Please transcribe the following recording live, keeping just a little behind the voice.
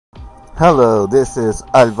Hello, this is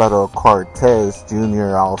Alvaro Cortez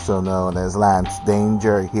Jr., also known as Lance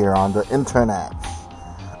Danger, here on the internet.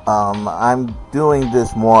 I'm doing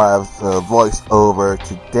this more as a voiceover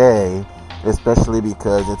today, especially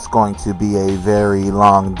because it's going to be a very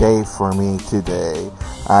long day for me today.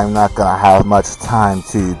 I'm not going to have much time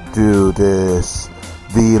to do this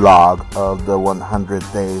vlog of the 100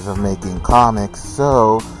 days of making comics,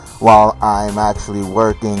 so while I'm actually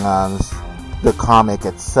working on the comic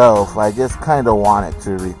itself, I just kind of wanted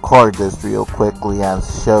to record this real quickly and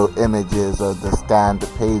show images of the scanned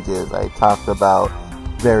pages I talked about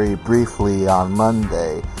very briefly on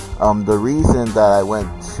Monday. The reason that I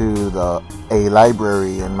went to a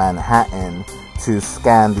library in Manhattan to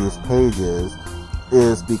scan these pages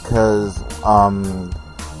is because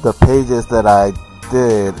the pages that I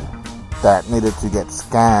did that needed to get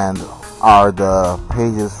scanned are the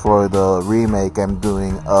pages for the remake I'm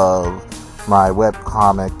doing of my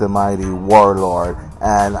webcomic, The Mighty Warlord.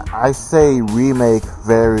 And I say remake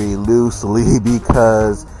very loosely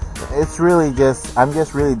because it's really I'm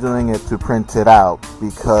just really doing it to print it out,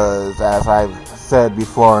 because as I've said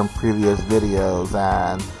before in previous videos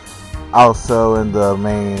and also in the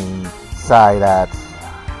main site at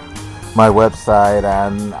my website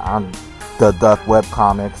and on the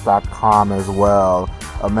duckwebcomics.com as well,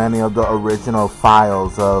 many of the original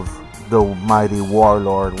files of The Mighty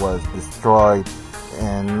Warlord was destroyed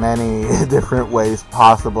in many different ways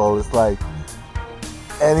possible. It's like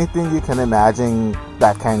anything you can imagine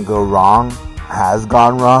that can go wrong has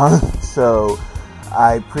gone wrong. So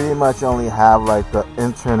I pretty much only have like the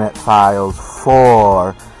internet files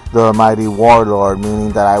for The Mighty Warlord,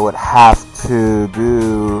 meaning that I would have to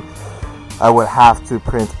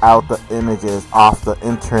print out the images off the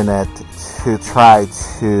internet to try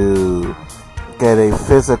to get a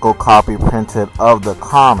physical copy printed of the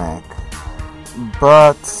comic,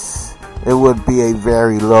 but it would be a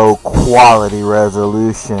very low quality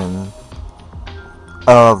resolution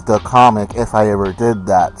of the comic if I ever did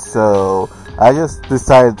that. So I just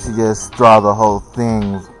decided to just draw the whole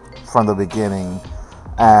thing from the beginning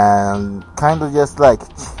and kind of just like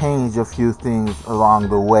change a few things along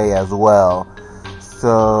the way as well.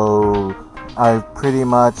 So I pretty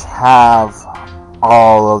much have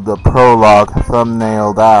all of the prologue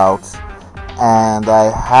thumbnailed out, and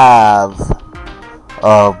I have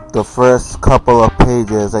the first couple of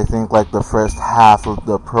pages, I think like the first half of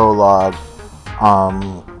the prologue,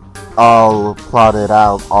 all plotted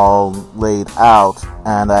out, all laid out,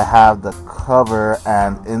 and I have the cover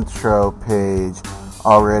and intro page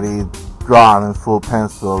already drawn in full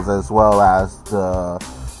pencils, as well as the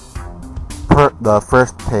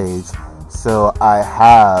first page. So I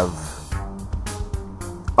have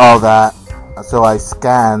all that. So I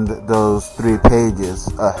scanned those 3 pages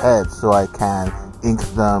ahead so I can ink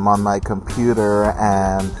them on my computer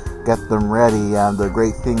and get them ready. And the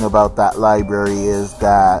great thing about that library is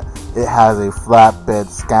that it has a flatbed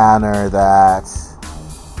scanner that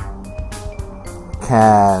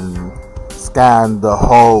can scan the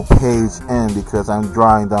whole page in, because I'm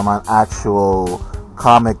drawing them on actual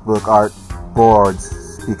comic book art boards,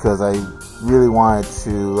 because I really wanted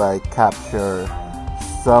to like capture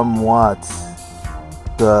somewhat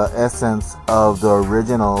the essence of the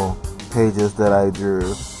original pages that I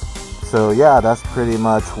drew. So yeah, that's pretty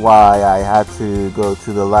much why I had to go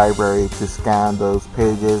to the library to scan those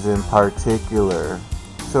pages in particular.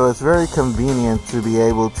 So it's very convenient to be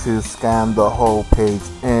able to scan the whole page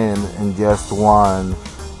in just one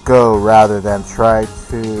go, rather than try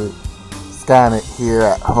to scan it here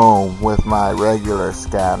at home with my regular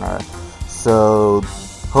scanner. So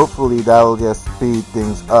hopefully that'll just speed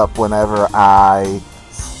things up whenever I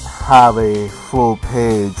have a full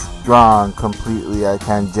page drawn completely. I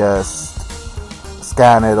can just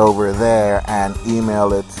scan it over there and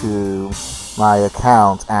email it to my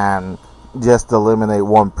account and just eliminate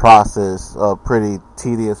one process, a pretty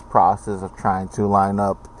tedious process of trying to line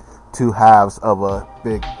up 2 halves of a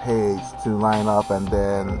big page to line up and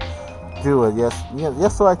then do it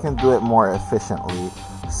just so I can do it more efficiently.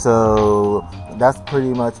 So that's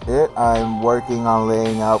pretty much it. I'm working on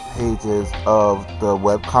laying out pages of the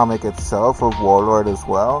webcomic itself of Warlord as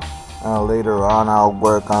well. Later on I'll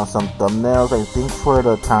work on some thumbnails. I think for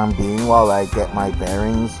the time being, while I get my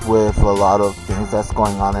bearings with a lot of things that's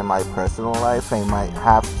going on in my personal life, I might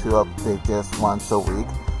have to update just once a week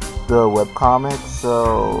the webcomic.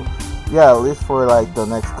 So yeah, at least for like the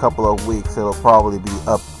next couple of weeks it'll probably be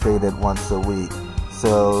updated once a week.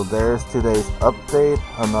 So there's today's update,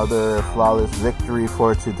 another flawless victory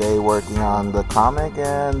for today working on the comic,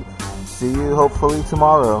 and see you hopefully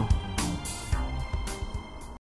tomorrow.